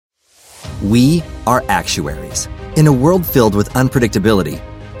We are actuaries. In a world filled with unpredictability,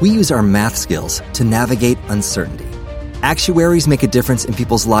 we use our math skills to navigate uncertainty. Actuaries make a difference in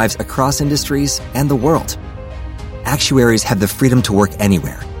people's lives across industries and the world. Actuaries have the freedom to work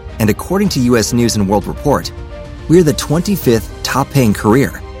anywhere, and according to U.S. News & World Report, we're the 25th top-paying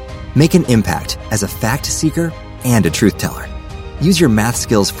career. Make an impact as a fact seeker and a truth teller. Use your math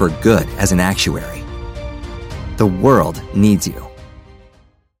skills for good as an actuary. The world needs you.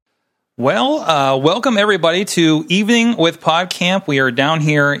 Well, welcome everybody to Evening with Podcamp. We are down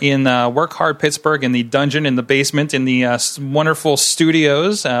here in Work Hard Pittsburgh in the dungeon in the basement in the wonderful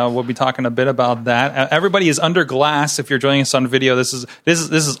studios. We'll be talking a bit about that. Everybody is under glass. If you're joining us on video, this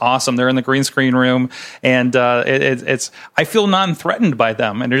is awesome. They're in the green screen room, and it's I feel non-threatened by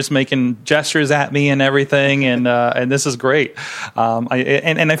them, and they're just making gestures at me and everything, and this is great.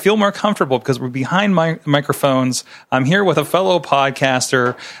 I feel more comfortable because we're behind microphones. I'm here with a fellow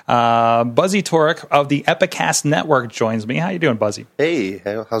podcaster. Buzzy Torek of the Epicast network joins me. How you doing, Buzzy? Hey,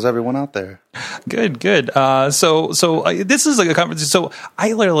 how's everyone out there? Good. So this is like a conference. So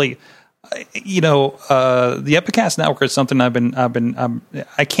I literally, the Epicast network is something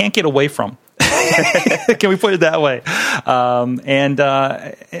I can't get away from. Can we put it that way? And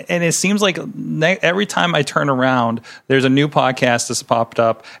it seems like every time I turn around, there's a new podcast that's popped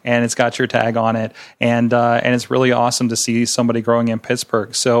up, and it's got your tag on it, and it's really awesome to see somebody growing in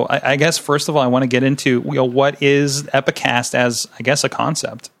Pittsburgh. So I guess first of all, I want to get into what is Epicast as I guess a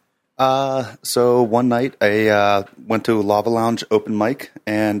concept. So one night I went to a Lava Lounge open mic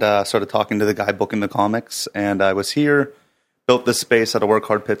and started talking to the guy booking the comics, and I was here, built this space at a Work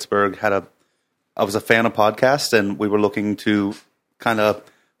Hard Pittsburgh, I was a fan of podcasts, and we were looking to kind of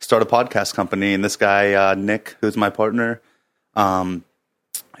start a podcast company. And this guy, Nick, who's my partner,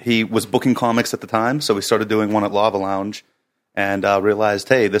 he was booking comics at the time, so we started doing one at Lava Lounge and realized,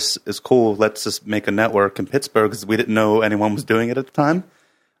 hey, this is cool. Let's just make a network in Pittsburgh because we didn't know anyone was doing it at the time.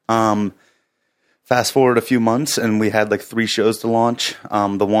 Fast forward a few months, and we had like 3 shows to launch.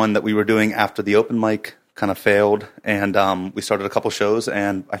 The one that we were doing after the open mic kind of failed, and we started a couple shows,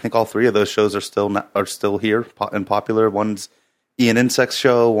 and I think all 3 of those shows are still here and popular. One's Ian Insect's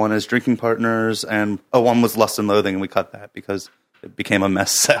show, one is Drinking Partners, and one was Lust and Loathing, and we cut that because it became a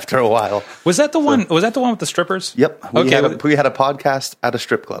mess after a while. Was that the one? Was that the one with the strippers? Yep. We had a podcast at a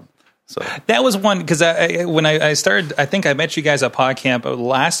strip club. So that was one because when I started, I think I met you guys at Podcamp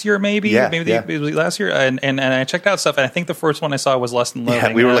last year, maybe it was last year, and I checked out stuff, and I think the first one I saw was Lust and Loathing.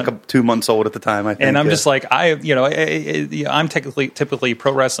 Yeah, we were like 2 months old at the time, I think. And I'm just like, I'm typically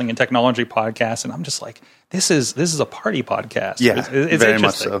pro wrestling and technology podcast, and I'm just like, this is a party podcast. Yeah, it's very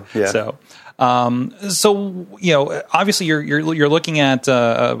much so. Yeah. So obviously you're looking at.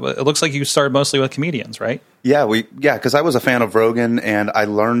 It looks like you started mostly with comedians, right? Yeah, because I was a fan of Rogan, and I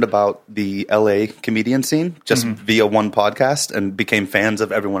learned about the LA comedian scene just via one podcast, and became fans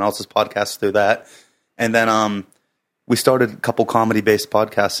of everyone else's podcasts through that. And then we started a couple comedy-based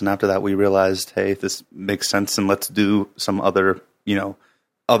podcasts, and after that we realized, hey, this makes sense, and let's do some other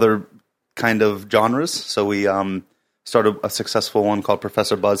kind of genres. So we started a successful one called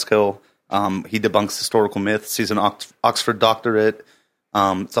Professor Buzzkill. He debunks historical myths. He's an Oxford doctorate.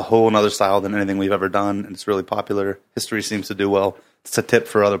 It's a whole another style than anything we've ever done, and it's really popular. History seems to do well. It's a tip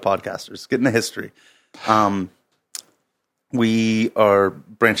for other podcasters. Get into history. We are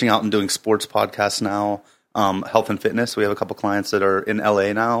branching out and doing sports podcasts now, health and fitness. We have a couple clients that are in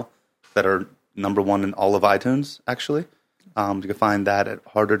LA now that are #1 in all of iTunes, actually. You can find that at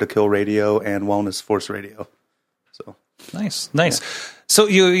Harder to Kill Radio and Wellness Force Radio. So nice. Yeah. So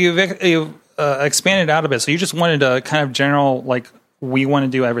you've expanded out a bit. So you just wanted a kind of general, like, we want to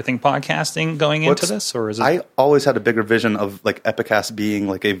do everything podcasting going into this, or is it? I always had a bigger vision of like Epicast being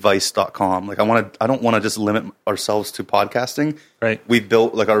like a Vice.com. Like I don't want to just limit ourselves to podcasting. Right. We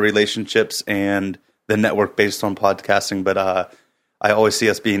built like our relationships and the network based on podcasting, but I always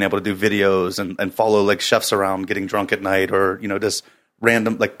see us being able to do videos and follow like chefs around getting drunk at night, or just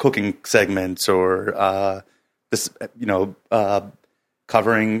random like cooking segments, or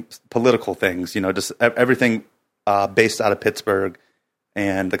covering political things. Just everything based out of Pittsburgh.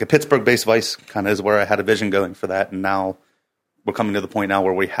 And like a Pittsburgh-based Vice kind of is where I had a vision going for that. And now we're coming to the point now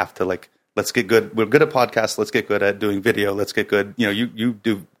where we have to let's get good. We're good at podcasts. Let's get good at doing video. Let's get good. You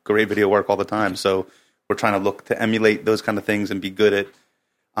do great video work all the time. So we're trying to look to emulate those kind of things and be good at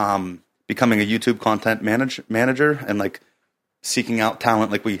becoming a YouTube content manager and like seeking out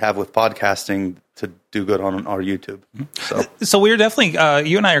talent like we have with podcasting to do good on our YouTube. So we're definitely,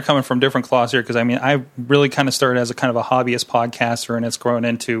 you and I are coming from different cloths here, because I really kind of started as a kind of a hobbyist podcaster, and it's grown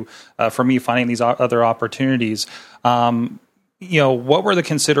into, for me, finding these other opportunities. what were the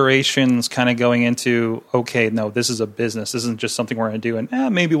considerations kind of going into, okay, no, this is a business. This isn't just something we're going to do.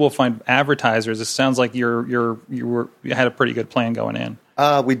 And maybe we'll find advertisers. It sounds like you had a pretty good plan going in.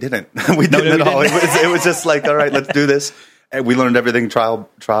 We didn't. We didn't at all. It was just like, all right, let's do this. And we learned everything trial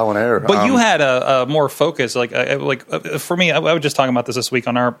and error. But you had a more focus. Like for me, I was just talking about this week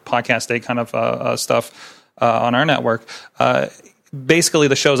on our podcast day kind of stuff on our network. Basically,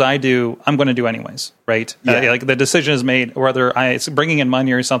 the shows I do, I'm going to do anyways, right? Yeah. Like the decision is made, whether it's bringing in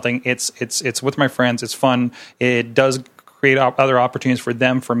money or something. It's with my friends. It's fun. It does create other opportunities for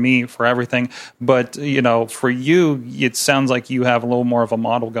them, for me, for everything. But for you, it sounds like you have a little more of a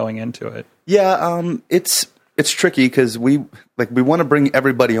model going into it. Yeah, it's tricky because we want to bring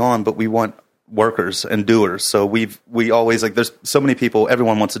everybody on, but we want workers and doers. So we always there's so many people.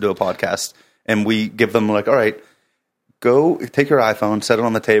 Everyone wants to do a podcast, and we give them all right. Go take your iPhone, set it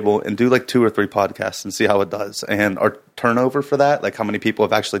on the table, and do 2 or 3 podcasts and see how it does. And our turnover for that, how many people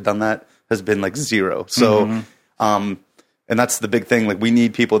have actually done that, has been 0. So, and that's the big thing. We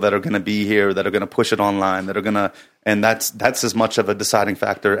need people that are going to be here, that are going to push it online, that are going to, and that's as much of a deciding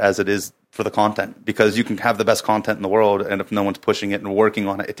factor as it is for the content, because you can have the best content in the world, and if no one's pushing it and working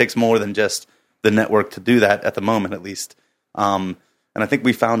on it, it takes more than just the network to do that at the moment, at least. And I think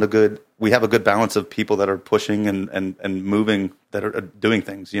we have a good balance of people that are pushing and moving, that are doing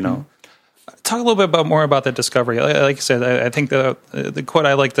things, Talk a little bit more about that discovery. Like you said, I think the quote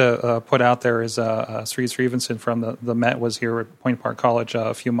I like to put out there is Sri Srivenson from the Met was here at Point Park College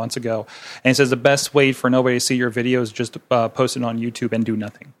a few months ago. And he says the best way for nobody to see your video is just post it on YouTube and do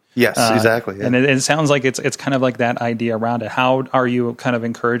nothing. Yes, exactly. Yeah. And it sounds like it's kind of like that idea around it. How are you kind of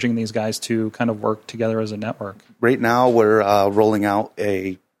encouraging these guys to kind of work together as a network? Right now, we're rolling out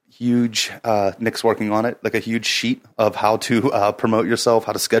a huge, Nick's working on it, a huge sheet of how to promote yourself,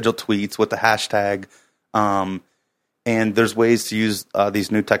 how to schedule tweets with the hashtag. And there's ways to use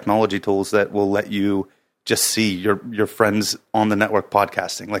these new technology tools that will let you just see your friends on the network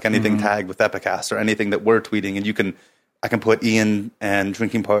podcasting, anything tagged with Epicast or anything that we're tweeting. And I can put Ian and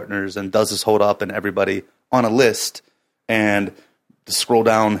Drinking Partners and Does This Hold Up and everybody on a list and scroll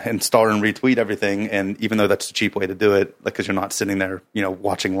down and star and retweet everything. And even though that's a cheap way to do it, because you're not sitting there,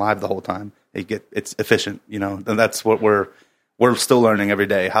 watching live the whole time, it's efficient, and that's what we're still learning every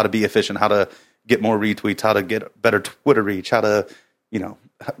day, how to be efficient, how to get more retweets, how to get better Twitter reach, how to,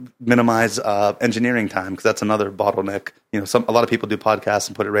 minimize engineering time, because that's another bottleneck. A lot of people do podcasts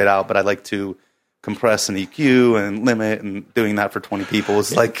and put it right out, but I like to compress and EQ and limit, and doing that for 20 people is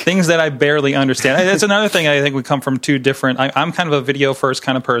things that I barely understand. That's another thing. I think we come from two different. I'm kind of a video first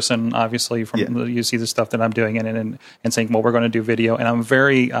kind of person, obviously. You see the stuff that I'm doing and saying, well, we're going to do video, and I'm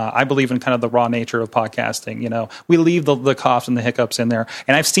very. I believe in kind of the raw nature of podcasting. We leave the coughs and the hiccups in there.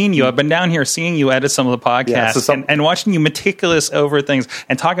 And I've seen you. I've been down here seeing you edit some of the podcasts and watching you meticulous over things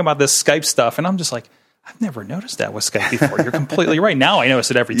and talking about this Skype stuff, and I'm just like, I've never noticed that with Skype before. You're completely right. Now I notice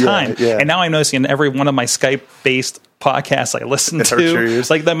it every time. Yeah. And now I'm noticing in every one of my Skype-based podcasts I listen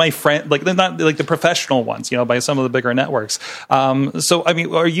to, my friend, they're not the professional ones, by some of the bigger networks. So, I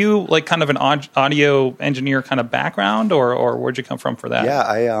mean, are you kind of an audio engineer kind of background, or where'd you come from for that? Yeah,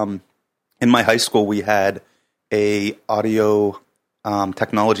 I in my high school we had a audio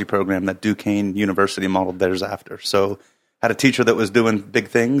technology program that Duquesne University modeled theirs after. So had a teacher that was doing big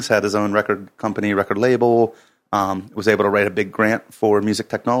things, had his own record company, record label, was able to write a big grant for music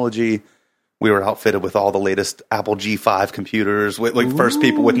technology. We were outfitted with all the latest Apple G5 computers, with first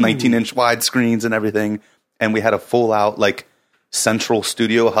people with 19-inch wide screens and everything. And we had a full-out, central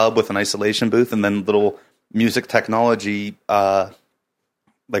studio hub with an isolation booth, and then little music technology,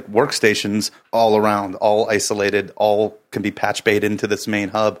 workstations all around, all isolated, all can be patch bayed into this main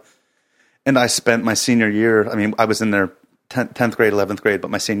hub. And I spent my senior year, I was in there 10th grade, 11th grade,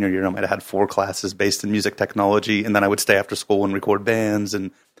 but my senior year I might have had 4 classes based in music technology, and then I would stay after school and record bands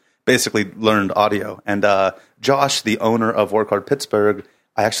and basically learned audio. And Josh, the owner of Work Hard Pittsburgh,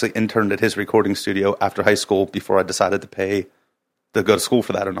 I actually interned at his recording studio after high school before I decided to go to school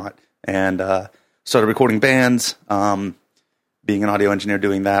for that or not. And started recording bands, being an audio engineer,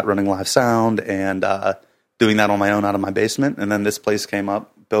 doing that, running live sound, and doing that on my own out of my basement. And then this place came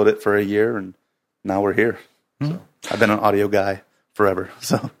up, built it for a year, and now we're here. So I've been an audio guy forever.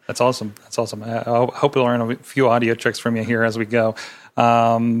 So that's awesome. I hope to learn a few audio tricks from you here as we go.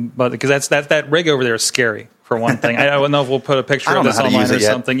 But because that rig over there is scary. For one thing, I don't know if we'll put a picture of this online or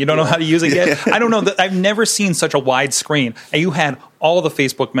something. You don't know how to use it yet? I don't know. I've never seen such a wide screen. And you had all the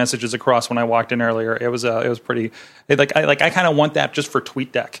Facebook messages across when I walked in earlier. It was pretty. I kind of want that just for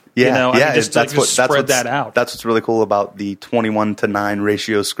TweetDeck. Yeah, you know? yeah. Just spread that out. That's what's really cool about the 21:9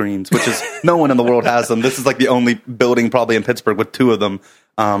 ratio screens, which is no one in the world has them. This is like the only building probably in Pittsburgh with 2 of them.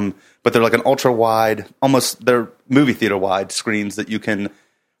 But they're like an ultra wide, almost they're movie theater wide screens that you can.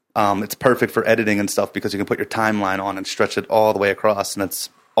 It's perfect for editing and stuff because you can put your timeline on and stretch it all the way across, and it's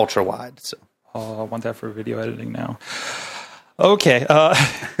ultra wide. So, I want that for video editing now. Okay,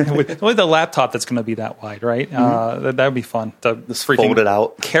 with the laptop that's going to be that wide, right? That would be fun to just fold it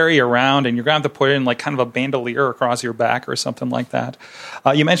out, carry around, and you're going to have to put it in like kind of a bandolier across your back or something like that.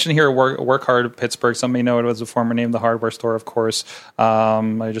 You mentioned here Work Hard Pittsburgh. Some may know it was the former name of the hardware store, of course.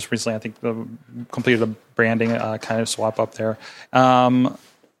 I just recently, I think, completed a branding kind of swap up there.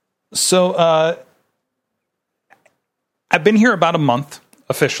 So I've been here about a month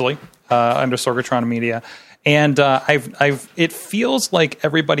officially under Sorgatron Media, and it feels like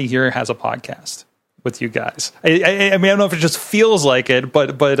everybody here has a podcast with you guys. I mean, I don't know if it just feels like it,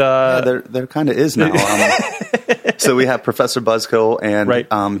 but there kind of is now. So we have Professor Buzzkill,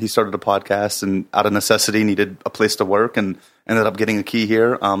 and he started a podcast, and out of necessity needed a place to work, and ended up getting a key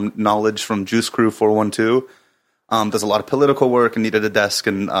here. Knowledge from Juice Crew 412. Does a lot of political work and needed a desk,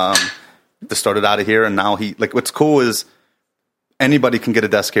 and just started out of here. And now what's cool is anybody can get a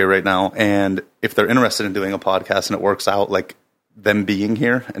desk here right now. And if they're interested in doing a podcast and it works out, like them being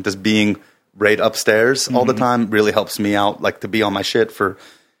here and just being right upstairs all the time really helps me out, like to be on my shit for,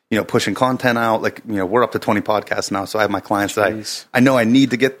 pushing content out. Like, we're up to 20 podcasts now. So I have my clients that I know I need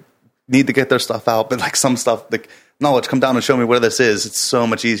to get their stuff out, but like some stuff, like, knowledge, come down and show me where this is. It's so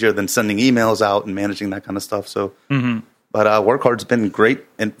much easier than sending emails out and managing that kind of stuff. So, but Work Hard's been great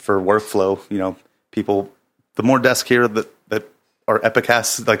for workflow. People, the more desks here that are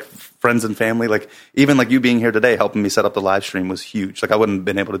Epicast, like friends and family, like even like you being here today, helping me set up the live stream was huge. Like I wouldn't have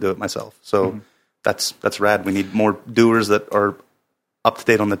been able to do it myself. So that's rad. We need more doers that are up to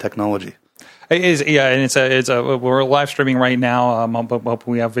date on the technology. It is, yeah, and we're live streaming right now. But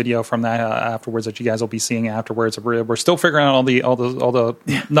we have video from that afterwards that you guys will be seeing afterwards. We're still figuring out all the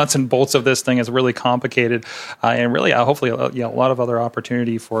nuts and bolts of this thing. It's really complicated, and really, hopefully, a lot of other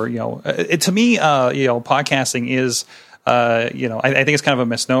opportunity for to me, podcasting is. I think it's kind of a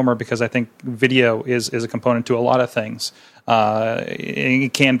misnomer because I think video is a component to a lot of things.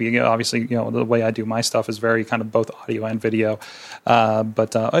 It can be obviously the way I do my stuff is very kind of both audio and video.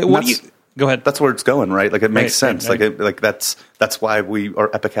 What do you? Go ahead. That's where it's going, right? Like it makes sense. Right. Like that's why we are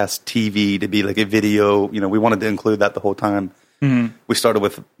Epicast TV to be like a video. We wanted to include that the whole time. We started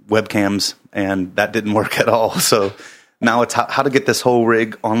with webcams, and that didn't work at all. So now it's how to get this whole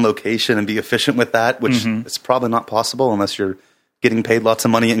rig on location and be efficient with that, which is probably not possible unless you're getting paid lots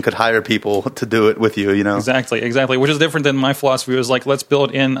of money and could hire people to do it with you, Exactly. Which is different than my philosophy. It was like, let's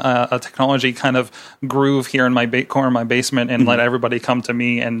build in a technology kind of groove here in my corner of my basement and let everybody come to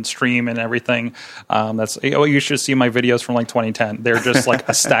me and stream and everything. You should see my videos from like 2010. They're just like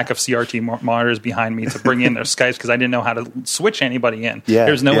a stack of CRT monitors behind me to bring in their Skypes because I didn't know how to switch anybody in. Yeah,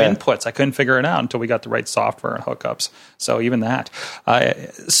 there's no inputs. I couldn't figure it out until we got the right software and hookups. So even that.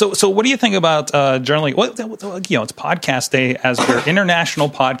 So what do you think about generally? It's Podcast Day as International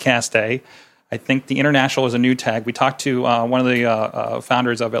Podcast Day. I think the international is a new tag. We talked to one of the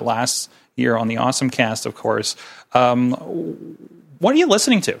founders of it last year on the Awesome Cast, of course. What are you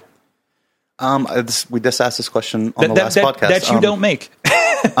listening to? We just asked this question on the last podcast. That you don't make.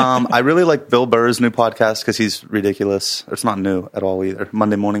 I really like Bill Burr's new podcast because he's ridiculous. It's not new at all either.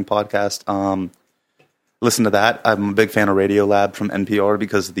 Monday Morning Podcast. Listen to that. I'm a big fan of Radiolab from NPR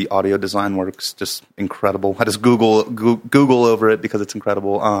because the audio design works just incredible. I just Google over it because it's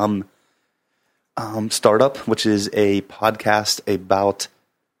incredible. Startup, which is a podcast about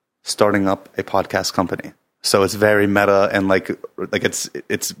starting up a podcast company. So it's very meta and like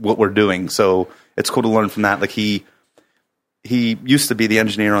it's what we're doing. So it's cool to learn from that. Like he used to be the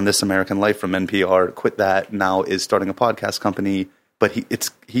engineer on This American Life from NPR, quit that, now is starting a podcast company. But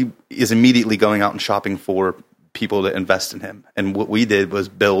he is immediately going out and shopping for people to invest in him. And what we did was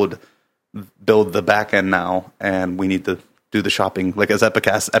build the back end now, and we need to do the shopping. Like as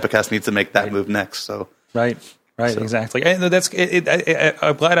Epicast needs to make that move next. So right, exactly. And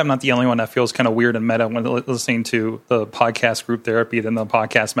I'm glad I'm not the only one that feels kind of weird and meta when listening to the podcast Group Therapy than the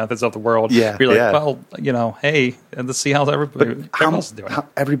podcast Methods of the World. Yeah, you're like, well, hey, let's see how everybody else is doing.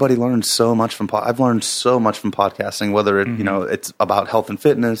 Everybody learns so much from. I've learned so much from podcasting, whether it it's about health and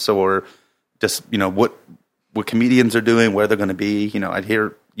fitness or just what what comedians are doing, where they're going to be. I'd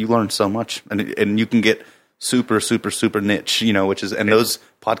hear you learn so much, and you can get super, super, super niche. Which is, and those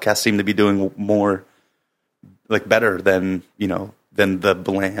podcasts seem to be doing more, like better than the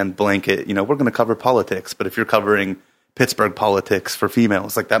bland blanket. We're going to cover politics, but if you're covering Pittsburgh politics for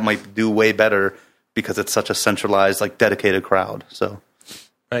females, like that might do way better because it's such a centralized, like dedicated crowd. So.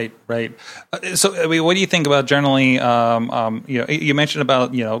 Right. So, I mean, what do you think about generally? You mentioned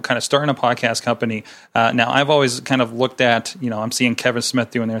about kind of starting a podcast company. Now, I've always kind of looked at I'm seeing Kevin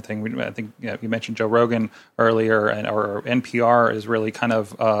Smith doing their thing. I think you mentioned Joe Rogan earlier, or NPR is really kind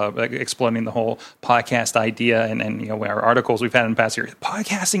of exploding the whole podcast idea. And our articles we've had in the past year,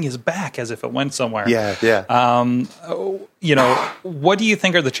 podcasting is back as if it went somewhere. Yeah. What do you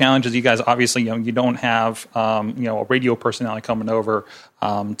think are the challenges? You guys obviously you don't have a radio personality coming over.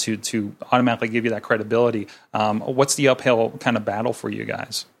 To automatically give you that credibility. What's the uphill kind of battle for you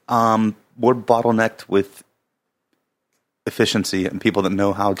guys? We're bottlenecked with efficiency and people that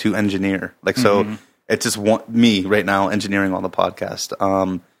know how to engineer. So it's just me right now engineering on the podcast.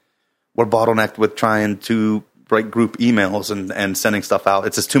 We're bottlenecked with trying to write group emails and sending stuff out.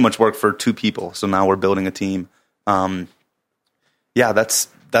 It's just too much work for 2 people. So now we're building a team. That's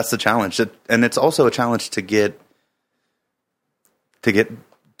the challenge. And it's also a challenge to get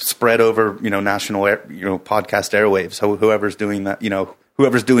spread over, national, podcast airwaves. So whoever's doing that,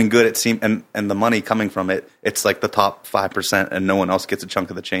 whoever's doing good, it seems, and the money coming from it, it's like the top 5%, and no one else gets a chunk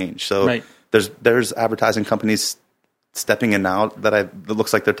of the change. So there's advertising companies stepping in now that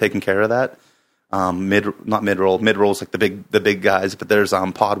looks like they're taking care of that. Mid-roll's like the big guys, but there's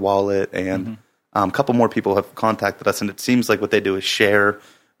Pod Wallet and a couple more people have contacted us, and it seems like what they do is share.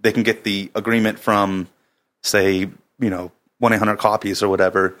 They can get the agreement from, say, 1-800 copies or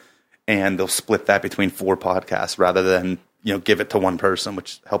whatever, and they'll split that between 4 podcasts rather than give it to one person,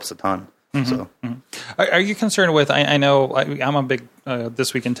 which helps a ton. Are you concerned with? I know I'm a big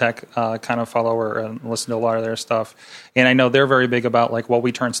This Week in Tech kind of follower and listen to a lot of their stuff, and I know they're very big about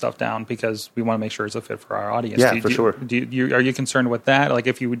we turn stuff down because we want to make sure it's a fit for our audience. Yeah, for sure. Are you concerned with that? Like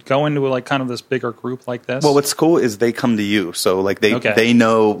if you would go into kind of this bigger group like this? Well, what's cool is they come to you, so they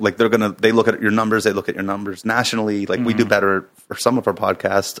know they look at your numbers, they look at your numbers nationally. We do better for some of our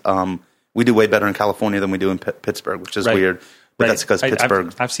podcasts. We do way better in California than we do in Pittsburgh, which is weird. But that's because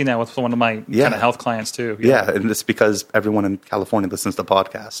Pittsburgh. I've seen that with one of my kind of health clients too. Yeah, and it's because everyone in California listens to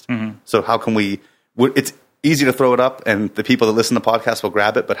podcasts. So how can we? It's easy to throw it up, and the people that listen to podcasts will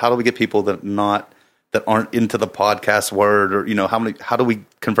grab it. But how do we get people that aren't into the podcast word, or how do we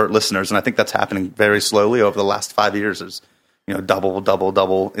convert listeners? And I think that's happening very slowly over the last 5 years. There's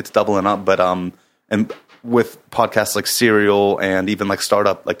double. It's doubling up, but and with podcasts like Serial and even like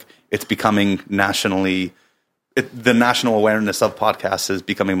Startup, it's becoming nationally. The national awareness of podcasts is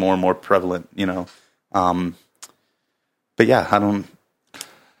becoming more and more prevalent, But yeah,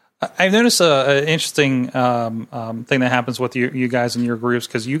 I've noticed an interesting thing that happens with you guys and your groups,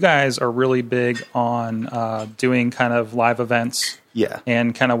 because you guys are really big on doing kind of live events,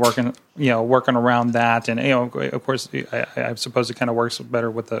 and kind of working around that, and of course, I suppose it kind of works better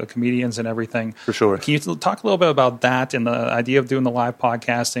with the comedians and everything. For sure. Can you talk a little bit about that and the idea of doing the live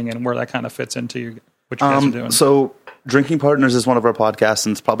podcasting and where that kind of fits into what you guys are doing? So Drinking Partners is one of our podcasts,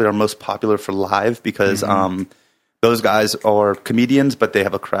 and it's probably our most popular for live because those guys are comedians, but they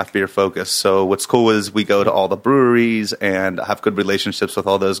have a craft beer focus. So what's cool is we go to all the breweries and have good relationships with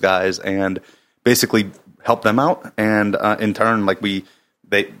all those guys and basically help them out. And in turn,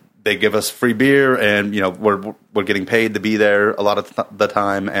 they give us free beer, and we're getting paid to be there a lot of the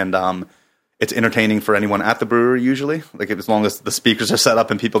time. And it's entertaining for anyone at the brewery usually. As long as the speakers are set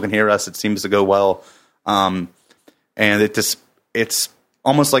up and people can hear us, it seems to go well. And it's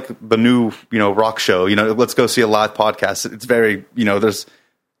almost like the new, rock show, let's go see a live podcast. It's very, there's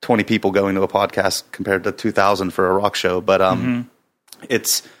 20 people going to a podcast compared to 2,000 for a rock show. But,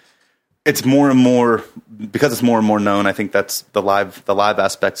 it's more and more, because it's more and more known. I think that's the live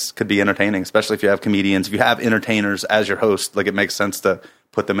aspects could be entertaining, especially if you have comedians, if you have entertainers as your host, it makes sense to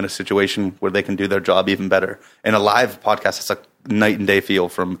put them in a situation where they can do their job even better. And a live podcast, it's a night and day feel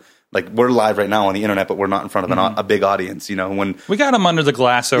from, we're live right now on the internet, but we're not in front of a big audience. When we got them under the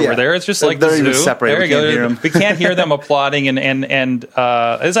glass over there, it's just like they're the even zoo. Separated. There we can't hear them. We can't hear them applauding, and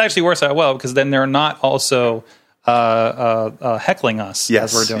this actually works out well because then they're not also heckling us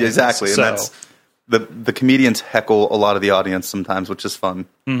as we're doing. Exactly. This. And that's the comedians heckle a lot of the audience sometimes, which is fun.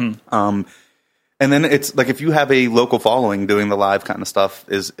 And then it's if you have a local following, doing the live kind of stuff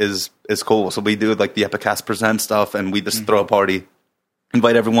is cool. So we do the Epicast present stuff, and we just throw a party.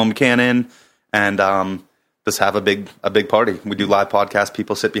 Invite everyone we can in, and just have a big party. We do live podcasts.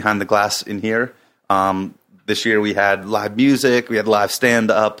 People sit behind the glass in here. The this year we had live music, we had live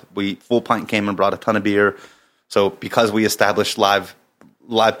stand-up, Full Pint came and brought a ton of beer. So because we established live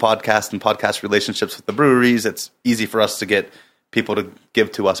podcast and podcast relationships with the breweries, it's easy for us to get people to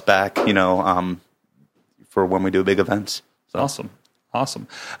give to us back, for when we do big events. So. Awesome.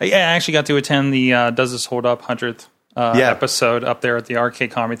 I actually got to attend the Does This Hold Up 100th episode up there at the Arcade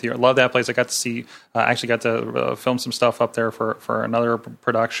Comedy Theater. Love that place. I got to see, actually got to film some stuff up there for another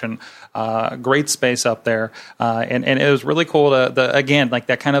production. Great space up there. And it was really cool again, like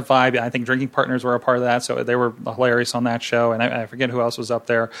that kind of vibe. I think Drinking Partners were a part of that. So they were hilarious on that show. And I forget who else was up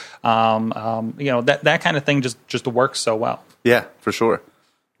there. That kind of thing just works so well. Yeah, for sure.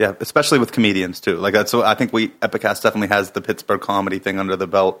 Yeah, especially with comedians too. Like that's, so I think Epicast definitely has the Pittsburgh comedy thing under the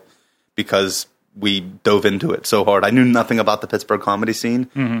belt because we dove into it so hard. I knew nothing about the Pittsburgh comedy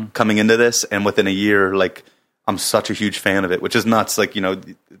scene coming into this, and within a year, like I'm such a huge fan of it, which is nuts. Like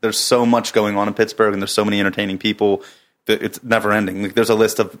there's so much going on in Pittsburgh, and there's so many entertaining people that it's never ending. Like there's a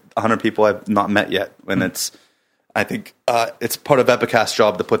list of 100 people I've not met yet, and I think it's part of Epicast's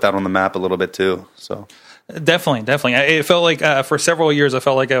job to put that on the map a little bit too. So. Definitely. It felt like for several years, I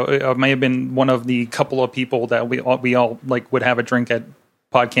felt like I may have been one of the couple of people that we all like would have a drink at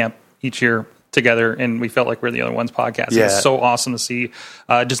Podcamp each year together, and we felt like we're the other one's podcast. Yeah. It's so awesome to see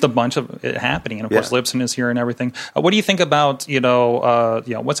just a bunch of it happening, and of course, Lipson is here and everything. What do you think about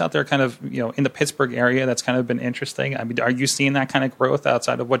what's out there, kind of in the Pittsburgh area that's kind of been interesting? I mean, are you seeing that kind of growth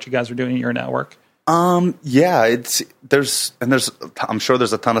outside of what you guys are doing in your network? There's I'm sure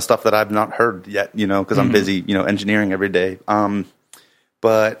there's a ton of stuff that I've not heard yet, because I'm busy, engineering every day.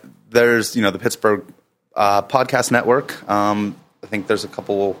 But there's, the Pittsburgh Podcast Network. I think there's a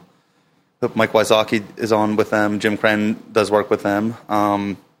couple. Mike Wysocki is on with them. Jim Crenn does work with them.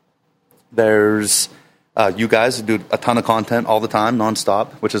 There's you guys do a ton of content all the time,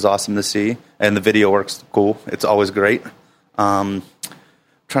 nonstop, which is awesome to see. And the video works cool. It's always great. Trying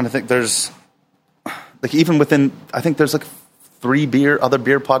to think, there's like even within, I think there's like 3 other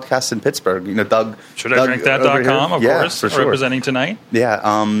beer podcasts in Pittsburgh. Doug. Should I drink that.com, of course, for sure. Representing tonight.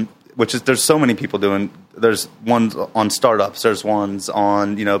 Yeah. Which is, there's so many people doing, there's ones on startups, there's ones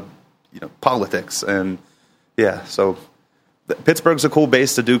on, politics, and so Pittsburgh's a cool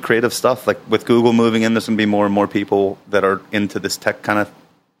base to do creative stuff. Like with Google moving in, there's going to be more and more people that are into this tech kind of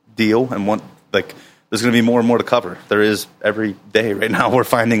deal, and there's going to be more and more to cover. There is every day right now. We're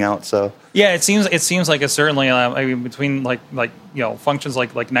finding out. So it seems like it's certainly. Between functions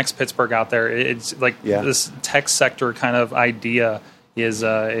like Next Pittsburgh out there, it's like this tech sector kind of idea is.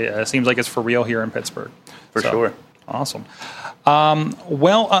 It seems like it's for real here in Pittsburgh. For sure. Awesome. On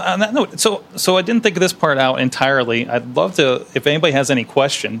that note, so I didn't think of this part out entirely. I'd love to, if anybody has any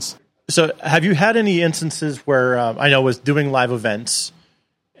questions. So have you had any instances where, I know with doing live events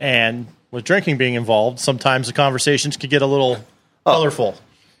and with drinking being involved, sometimes the conversations could get a little colorful.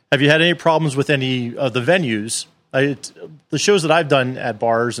 Have you had any problems with any of the venues? The shows that I've done at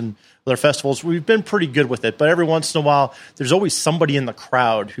bars and other festivals, we've been pretty good with it, but every once in a while, there's always somebody in the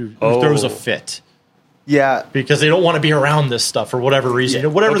crowd who throws a fit. Yeah. Because they don't want to be around this stuff for whatever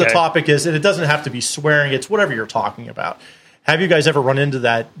reason. Whatever the topic is, and it doesn't have to be swearing, it's whatever you're talking about. Have you guys ever run into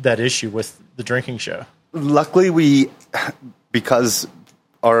that issue with the drinking show? Luckily, because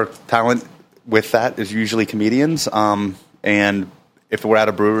our talent with that is usually comedians, and if we're at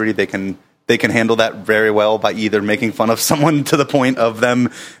a brewery, they can handle that very well by either making fun of someone to the point of them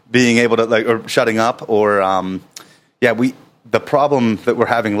being able to or shutting up, or the problem that we're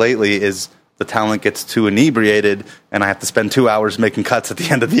having lately is the talent gets too inebriated, and I have to spend 2 hours making cuts at the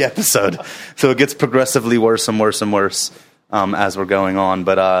end of the episode. So it gets progressively worse and worse and worse as we're going on.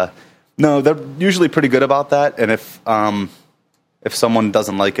 But no, they're usually pretty good about that. And if someone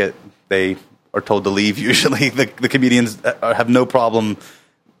doesn't like it, they are told to leave. Usually, the comedians have no problem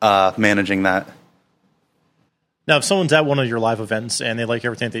managing that. Now, if someone's at one of your live events and they like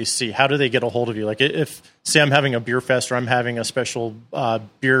everything they see, how do they get a hold of you? Like, if say I'm having a beer fest or I'm having a special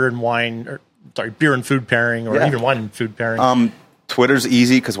beer and food pairing, or even wine and food pairing. Twitter's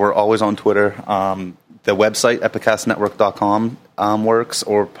easy because we're always on Twitter. The website, epicastnetwork.com, works,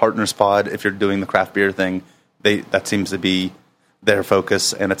 or Partners Pod if you're doing the craft beer thing. That seems to be their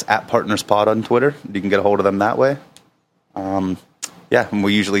focus, and it's at Partners Pod on Twitter. You can get a hold of them that way. And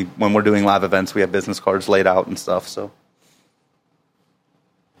we usually, when we're doing live events, we have business cards laid out and stuff. So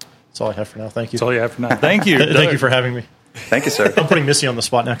that's all I have for now. Thank you. That's all you have for now. Thank you. Thank you for having me. Thank you, sir. I'm putting Missy on the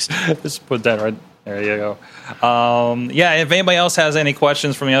spot next. Just put that right there. You go. If anybody else has any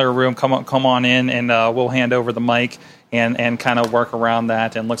questions from the other room, come on in, and we'll hand over the mic and kind of work around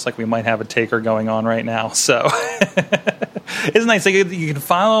that. And looks like we might have a taker going on right now. So it's nice. You can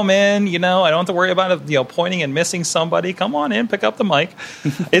follow them in. I don't have to worry about pointing and missing somebody. Come on in, pick up the mic.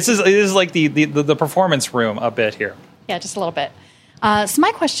 It is like the performance room a bit here. Yeah, just a little bit. So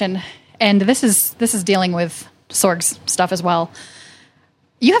my question, and this is dealing with Sorg's stuff as well.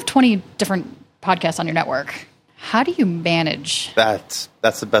 You have 20 different podcasts on your network. How do you manage? That's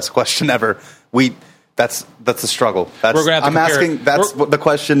the best question ever. That's a struggle. We're gonna have to asking. That's what the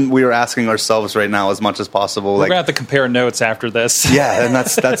question we are asking ourselves right now, as much as possible. We're gonna have to compare notes after this. Yeah, and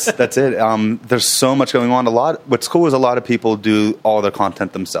that's it. There's so much going on. What's cool is a lot of people do all their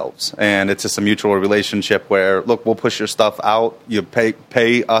content themselves, and it's just a mutual relationship where, look, we'll push your stuff out. You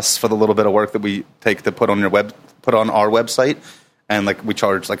pay us for the little bit of work that we take to put on our website, and like we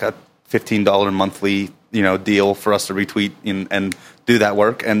charge like a $15 monthly deal for us to retweet and do that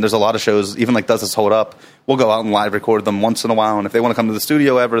work. And there's a lot of shows, even like Does This Hold Up, we'll go out and live record them once in a while, and if they want to come to the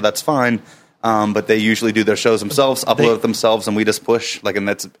studio ever, that's fine. But they usually do their shows themselves, upload it themselves, and we just push. And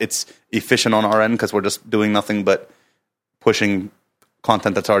it's efficient on our end because we're just doing nothing but pushing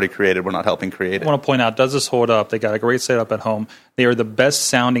content that's already created. We're not helping create it. I want to point out, Does This Hold Up? They got a great setup at home. They are the best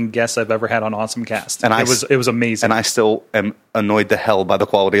sounding guests I've ever had on AwesomeCast. And it was amazing. And I still am annoyed to hell by the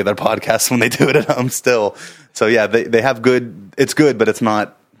quality of their podcasts when they do it at home still. So yeah, they have good. It's good, but it's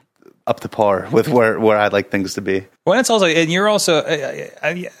not up to par with where I'd like things to be. Well, it's also, and you're also,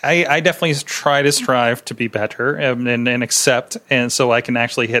 I definitely try to strive to be better and accept, and so I can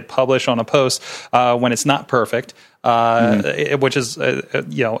actually hit publish on a post when it's not perfect. Which is,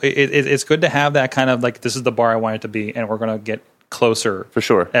 it's good to have that kind of like, this is the bar I want it to be, and we're going to get closer for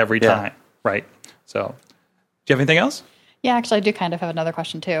sure every time, right? So, do you have anything else? Yeah, actually, I do kind of have another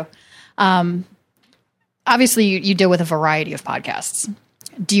question too. Obviously, you deal with a variety of podcasts.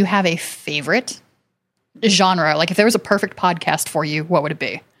 Do you have a favorite genre? Like, if there was a perfect podcast for you, what would it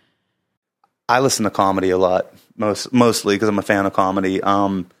be? I listen to comedy a lot, mostly because I'm a fan of comedy.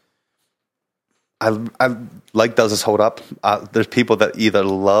 I like Does This Hold Up? There's people that either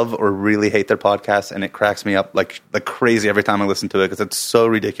love or really hate their podcast, and it cracks me up like crazy every time I listen to it because it's so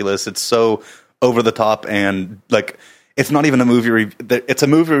ridiculous. It's so over the top, and like it's not even a movie. It's a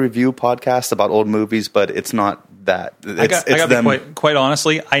movie review podcast about old movies, but it's not that. I got to be quite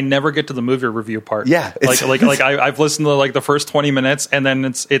honestly, I never get to the movie review part. Yeah, I've listened to like the first 20 minutes, and then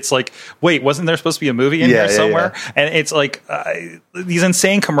it's like, wait, wasn't there supposed to be a movie in here somewhere? Yeah. And it's like these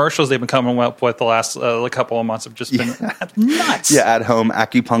insane commercials they've been coming up with the last couple of months have just been nuts. Yeah, at home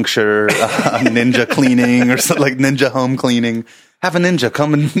acupuncture, ninja cleaning, or something like ninja home cleaning. Have a ninja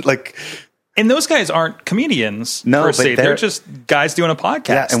come and like. And those guys aren't comedians, per se. They're just guys doing a podcast.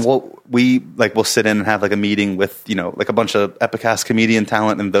 Yeah, and we'll sit in and have like a meeting with like a bunch of Epicast comedian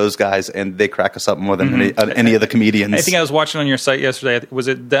talent and those guys, and they crack us up more than any of the comedians. I think I was watching on your site yesterday. Was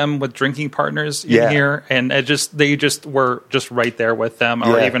it them with drinking partners in here? And they just were just right there with them,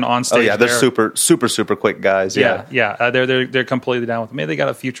 or even on stage. Oh yeah, they're super quick guys. Yeah. They're completely down with me. They got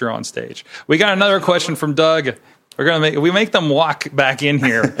a future on stage. We got another question from Doug. We make them walk back in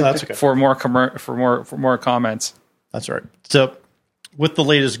here That's okay. for more comments. That's right. So, with the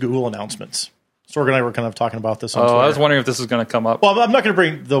latest Google announcements, Sorg and I were kind of talking about this on Twitter. I was wondering if this is going to come up. Well, I'm not going to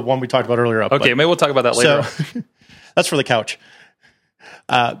bring the one we talked about earlier up. Okay, maybe we'll talk about that later. So, that's for the couch.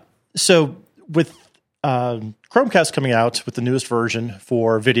 So, with Chromecast coming out with the newest version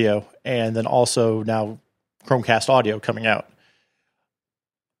for video, and then also now Chromecast audio coming out,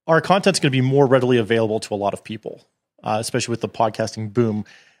 our content's going to be more readily available to a lot of people, especially with the podcasting boom.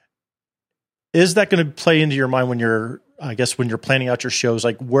 Is that going to play into your mind when you're planning out your shows,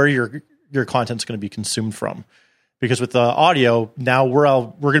 like where your content's going to be consumed from? Because with the audio, now we're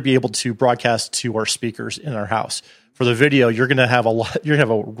going to be able to broadcast to our speakers in our house. For the video, you're going to have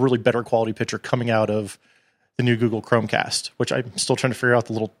a really better quality picture coming out of the new Google Chromecast, which I'm still trying to figure out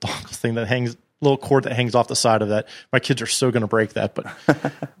the little dongle thing that little cord that hangs off the side of that. My kids are so going to break that, but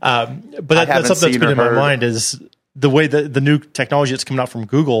that's something that's been in my mind is the way the new technology that's coming out from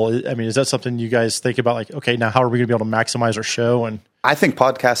Google. I mean, is that something you guys think about? Like, okay, now how are we going to be able to maximize our show? And I think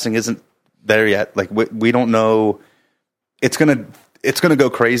podcasting isn't there yet. Like we don't know. It's gonna go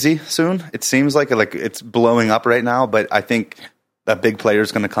crazy soon. It seems like it's blowing up right now, but I think a big player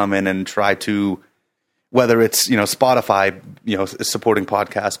is going to come in and try to. Whether it's Spotify is supporting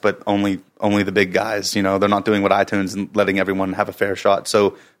podcasts, but only the big guys. They're not doing what iTunes and letting everyone have a fair shot.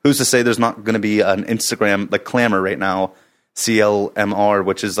 So who's to say there's not going to be an Instagram like Clamor right now CLMR,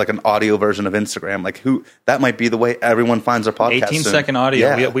 which is like an audio version of Instagram. Like that might be the way everyone finds their podcast. 18-second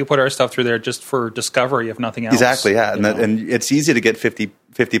audio. Yeah. We put our stuff through there just for discovery, if nothing else. Exactly. Yeah. And it's easy to get 50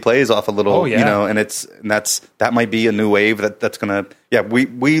 plays off a little, and that might be a new wave that's going to,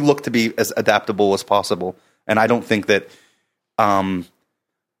 we look to be as adaptable as possible. And I don't think that,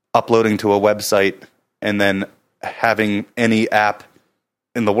 uploading to a website and then having any app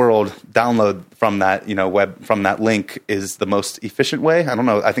in the world download from that, from that link is the most efficient way. I don't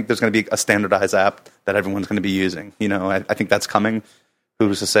know. I think there's going to be a standardized app that everyone's going to be using. I think that's coming.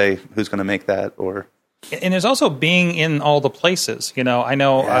 Who's to say who's going to make that? Or and there's also being in all the places. I know. I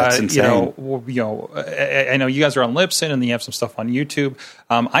know you guys are on Libsyn, and then you have some stuff on YouTube.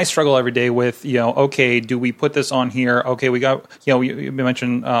 I struggle every day with okay, do we put this on here? Okay, we got you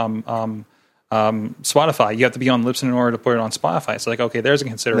mentioned. Spotify, you have to be on Libsyn in order to put it on Spotify. So okay, there's a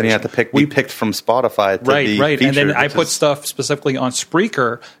consideration. Then you have to pick. We picked from Spotify to be right, featured, and then I put stuff specifically on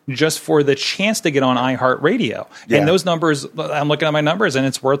Spreaker just for the chance to get on iHeartRadio. Yeah. And those numbers, I'm looking at my numbers, and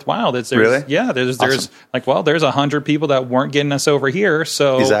it's worthwhile. Really? Yeah. There's there's 100 people that weren't getting us over here.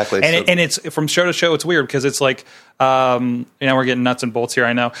 So exactly, and it's from show to show. It's weird because it's like. We're getting nuts and bolts here,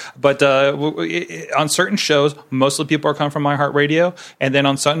 I know. But on certain shows, most of the people are coming from iHeartRadio, and then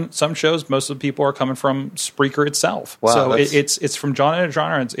on some shows, most of the people are coming from Spreaker itself. Wow, so it's from genre to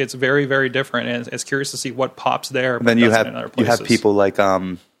genre. It's very, very different, and it's curious to see what pops there. And then you have people like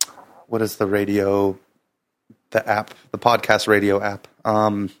what is the radio, the app, the podcast radio app,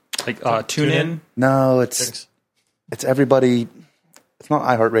 TuneIn. No, it's everybody. It's not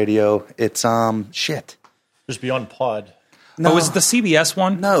iHeartRadio. It's shit. Just Beyond Pod. No. Oh, is it the CBS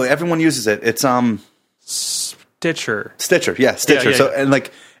one? No, everyone uses it. It's Stitcher. Stitcher. So and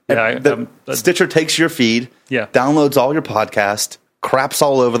Stitcher takes your feed, downloads all your podcast, craps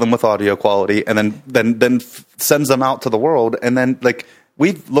all over them with audio quality, and then sends them out to the world. And then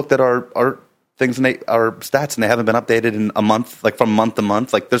we've looked at our things and our stats, and they haven't been updated in a month, from month to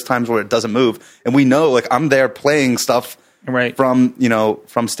month. There's times where it doesn't move, and we know I'm there playing stuff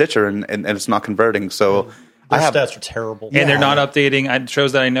from Stitcher, and it's not converting. So. Stats are terrible. And they're not updating.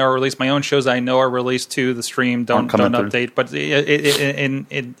 Shows that I know are released. My own shows that I know are released to the stream don't update. But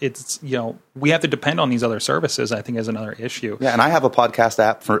it's we have to depend on these other services, I think, is another issue. Yeah, and I have a podcast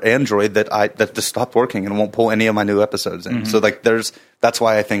app for Android that just stopped working and won't pull any of my new episodes in. Mm-hmm. So that's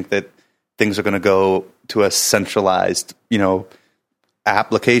why I think that things are going to go to a centralized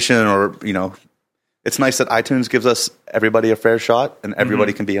application or It's nice that iTunes gives us everybody a fair shot, and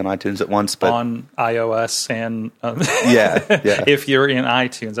everybody can be on iTunes at once. But on iOS and yeah. If you're in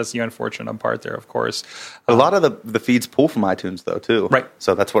iTunes, that's the unfortunate part there, of course. A lot of the feeds pull from iTunes, though, too. Right.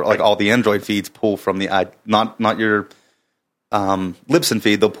 So that's what all the Android feeds pull from the not your Libsyn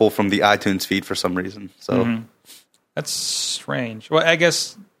feed. They'll pull from the iTunes feed for some reason. So that's strange. Well, I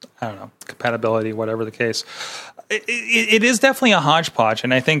guess I don't know, compatibility, whatever the case. It is definitely a hodgepodge,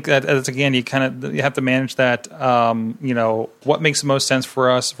 and I think that's again you have to manage that. What makes the most sense for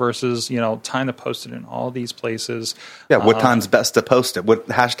us versus time to post it in all these places. Yeah, what time's best to post it? What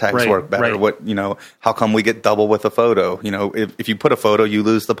hashtags work better? What how come we get double with a photo? If you put a photo, you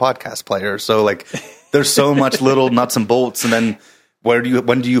lose the podcast player. So there's so much little nuts and bolts, and then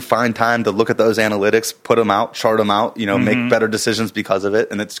when do you find time to look at those analytics, put them out, chart them out, make better decisions because of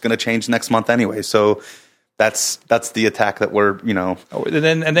it, and it's going to change next month anyway. So. That's the attack that we're and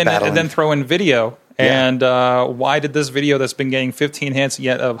then throw in video and why did this video that's been getting 15 hits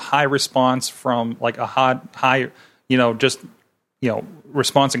yet of high response from a high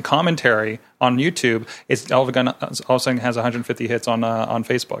response and commentary on YouTube, it's all of a sudden has 150 hits on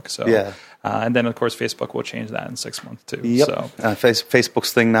Facebook. So and then of course Facebook will change that in 6 months too. Yep. So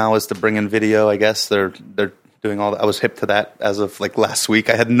Facebook's thing now is to bring in video. I guess they're doing all that. I was hip to that as of last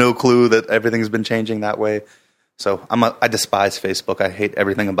week. I had no clue that everything's been changing that way. So I despise Facebook. I hate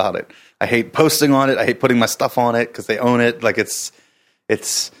everything about it. I hate posting on it. I hate putting my stuff on it because they own it.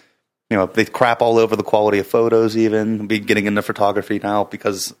 It's they crap all over the quality of photos. Even I'll be getting into photography now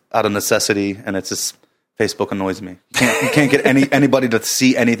because out of necessity, and it's just Facebook annoys me. You can't get anybody to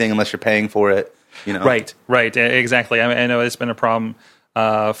see anything unless you're paying for it. Right, exactly. I know it's been a problem.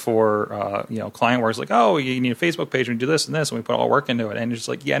 For client work, it's oh, you need a Facebook page and do this and this, and we put all work into it, and it's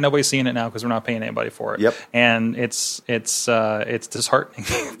nobody's seeing it now because we're not paying anybody for it. Yep. And it's disheartening,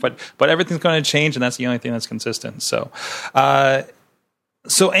 but everything's going to change, and that's the only thing that's consistent. So,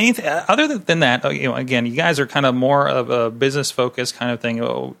 So anything other than that, again, you guys are kind of more of a business focused kind of thing.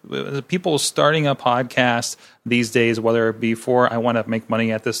 People starting a podcast these days, whether it be for I want to make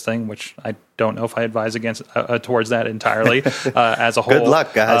money at this thing, which I don't know if I advise against towards that entirely as a whole. Good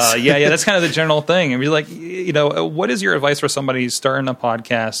luck, guys. Yeah, that's kind of the general thing. And you're like, what is your advice for somebody starting a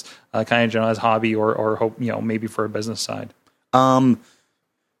podcast, kind of general as hobby or hope, maybe for a business side?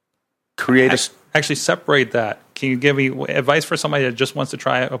 Actually separate that. Can you give me advice for somebody that just wants to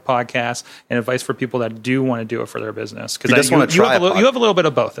try a podcast and advice for people that do want to do it for their business? Because you have a little bit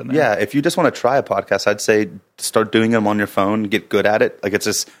of both in there. Yeah, if you just want to try a podcast, I'd say start doing them on your phone, get good at it. Like it's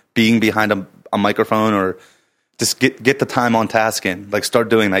just being behind a microphone or just get the time on task in. Like start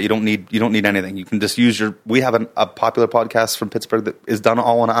doing that. You don't need anything. You can just use we have a popular podcast from Pittsburgh that is done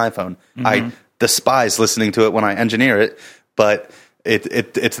all on an iPhone. Mm-hmm. I despise listening to it when I engineer it, but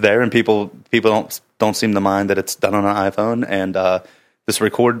it's there, and people don't seem to mind that it's done on an iPhone. And just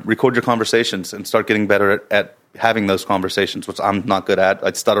record your conversations and start getting better at having those conversations, which I'm not good at.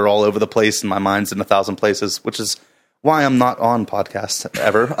 I stutter all over the place, and my mind's in 1,000 places, which is why I'm not on podcasts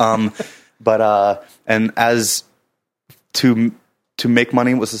ever. But as to make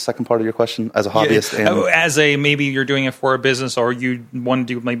money was the second part of your question as a hobbyist. Yeah. Maybe you're doing it for a business, or you want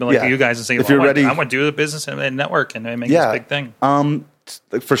to do maybe like you guys and say, I want to do the business and network and make this big thing.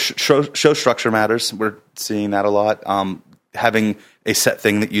 For show structure matters. We're seeing that a lot. Having a set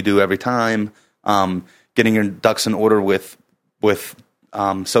thing that you do every time, getting your ducks in order with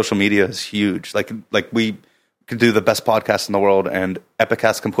social media is huge. Like we could do the best podcast in the world, and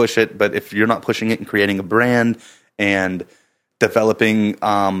Epicast can push it, but if you're not pushing it and creating a brand and developing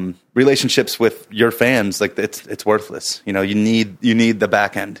relationships with your fans, like it's worthless. You need the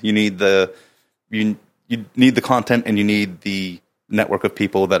back end. You need the content, and you need the network of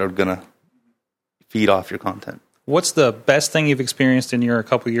people that are gonna feed off your content. What's the best thing you've experienced in your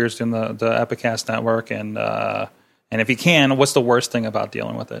couple of years in the Epicast network, and if you can, what's the worst thing about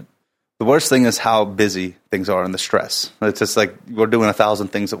dealing with it? The worst thing is how busy things are and the stress. It's just like we're doing 1,000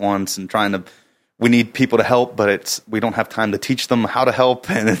 things at once and we need people to help, but we don't have time to teach them how to help,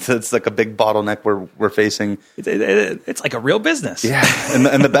 and it's like a big bottleneck we're facing. It's like a real business. Yeah,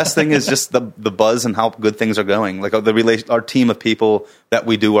 and the best thing is just the buzz and how good things are going. Like our team of people that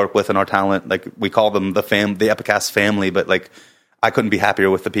we do work with and our talent, like we call them the Epicast family, but like I couldn't be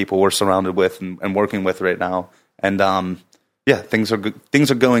happier with the people we're surrounded with and working with right now. And things are good. Things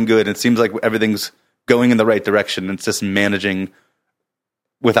are going good. It seems like everything's going in the right direction. It's just managing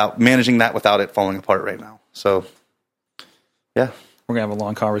that without it falling apart right now. So, yeah. We're going to have a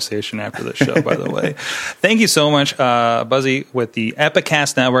long conversation after the show, by the way. Thank you so much, Buzzy, with the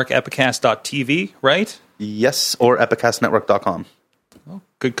Epicast Network, epicast.tv, right? Yes, or epicastnetwork.com. Well,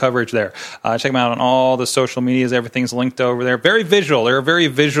 good coverage there. Check them out on all the social medias. Everything's linked over there. Very visual. They're a very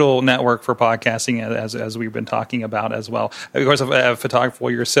visual network for podcasting, as we've been talking about as well. Of course, a photographer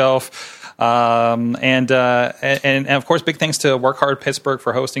yourself. And of course, big thanks to Work Hard Pittsburgh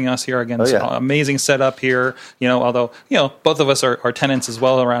for hosting us here again. Amazing setup here. Although both of us are tenants as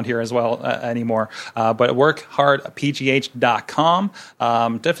well around here as well anymore. But workhardpgh.com.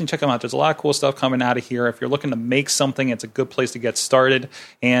 Definitely check them out. There's a lot of cool stuff coming out of here. If you're looking to make something, it's a good place to get started.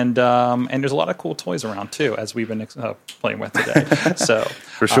 And there's a lot of cool toys around too, as we've been playing with today. So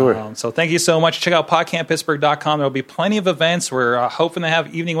for sure. So thank you so much. Check out podcamppittsburgh.com. There'll be plenty of events. We're hoping to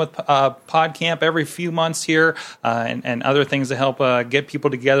have Evening with Podcamp every few months here, and other things to help get people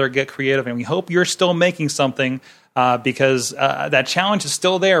together, get creative. And we hope you're still making something, because that challenge is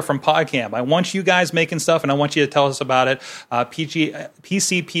still there from Podcamp. I want you guys making stuff, and I want you to tell us about it.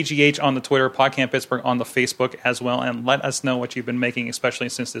 PCPGH on the Twitter, Podcamp Pittsburgh on the Facebook as well, and let us know what you've been making, especially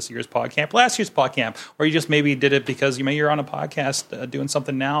since this year's Podcamp, last year's Podcamp, or you just maybe did it because you're on a podcast doing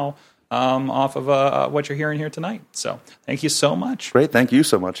something now off of what you're hearing here tonight. So thank you so much. Great. Thank you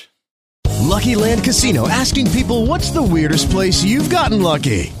so much. Lucky Land Casino, asking people, what's the weirdest place you've gotten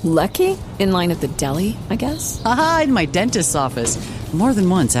lucky? Lucky? In line at the deli, I guess? Aha, in my dentist's office. More than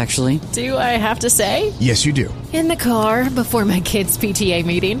once, actually. Do I have to say? Yes, you do. In the car before my kids' PTA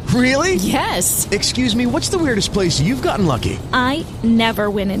meeting. Really? Yes. Excuse me, what's the weirdest place you've gotten lucky? I never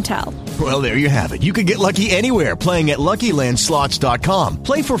win and tell. Well, there you have it. You can get lucky anywhere, playing at LuckyLandSlots.com.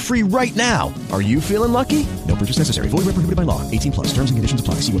 Play for free right now. Are you feeling lucky? No purchase necessary. Void where prohibited by law. 18+. Terms and conditions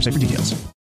apply. See website for details.